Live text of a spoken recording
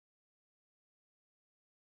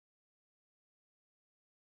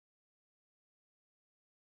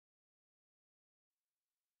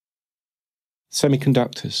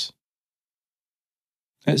Semiconductors.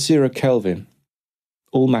 At 0 Kelvin,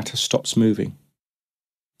 all matter stops moving,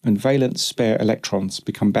 and valence spare electrons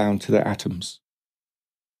become bound to their atoms.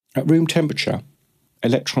 At room temperature,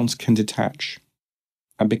 electrons can detach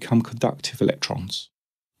and become conductive electrons,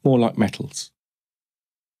 more like metals.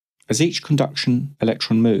 As each conduction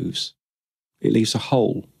electron moves, it leaves a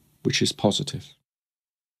hole which is positive.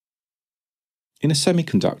 In a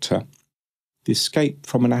semiconductor, the escape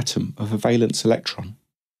from an atom of a valence electron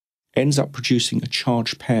ends up producing a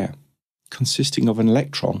charged pair consisting of an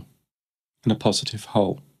electron and a positive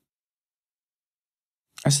hole.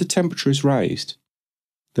 As the temperature is raised,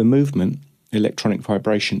 the movement, electronic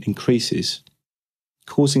vibration, increases,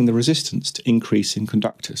 causing the resistance to increase in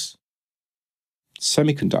conductors.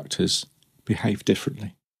 Semiconductors behave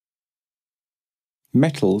differently.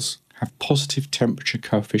 Metals have positive temperature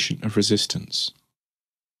coefficient of resistance,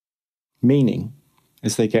 meaning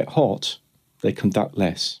as they get hot, they conduct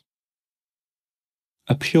less.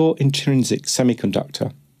 A pure intrinsic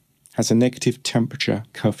semiconductor has a negative temperature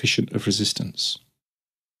coefficient of resistance,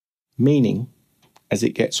 meaning as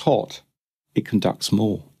it gets hot, it conducts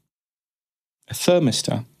more. A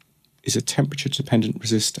thermistor is a temperature-dependent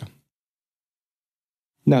resistor.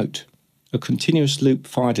 Note, a continuous loop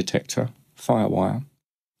fire detector, firewire,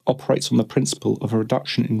 operates on the principle of a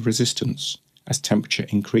reduction in resistance as temperature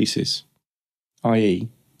increases, i.e.,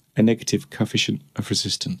 a negative coefficient of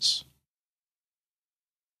resistance.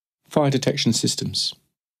 Fire detection systems.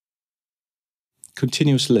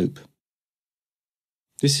 Continuous loop.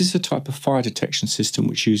 This is a type of fire detection system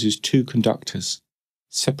which uses two conductors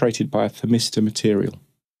separated by a thermistor material,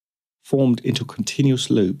 formed into a continuous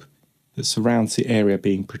loop that surrounds the area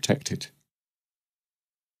being protected.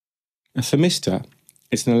 A thermistor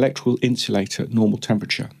is an electrical insulator at normal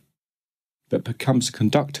temperature, but becomes a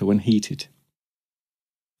conductor when heated.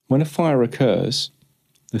 When a fire occurs,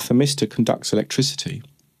 the thermistor conducts electricity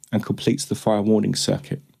and completes the fire warning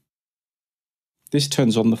circuit. This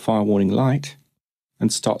turns on the fire warning light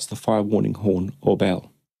and starts the fire warning horn or bell.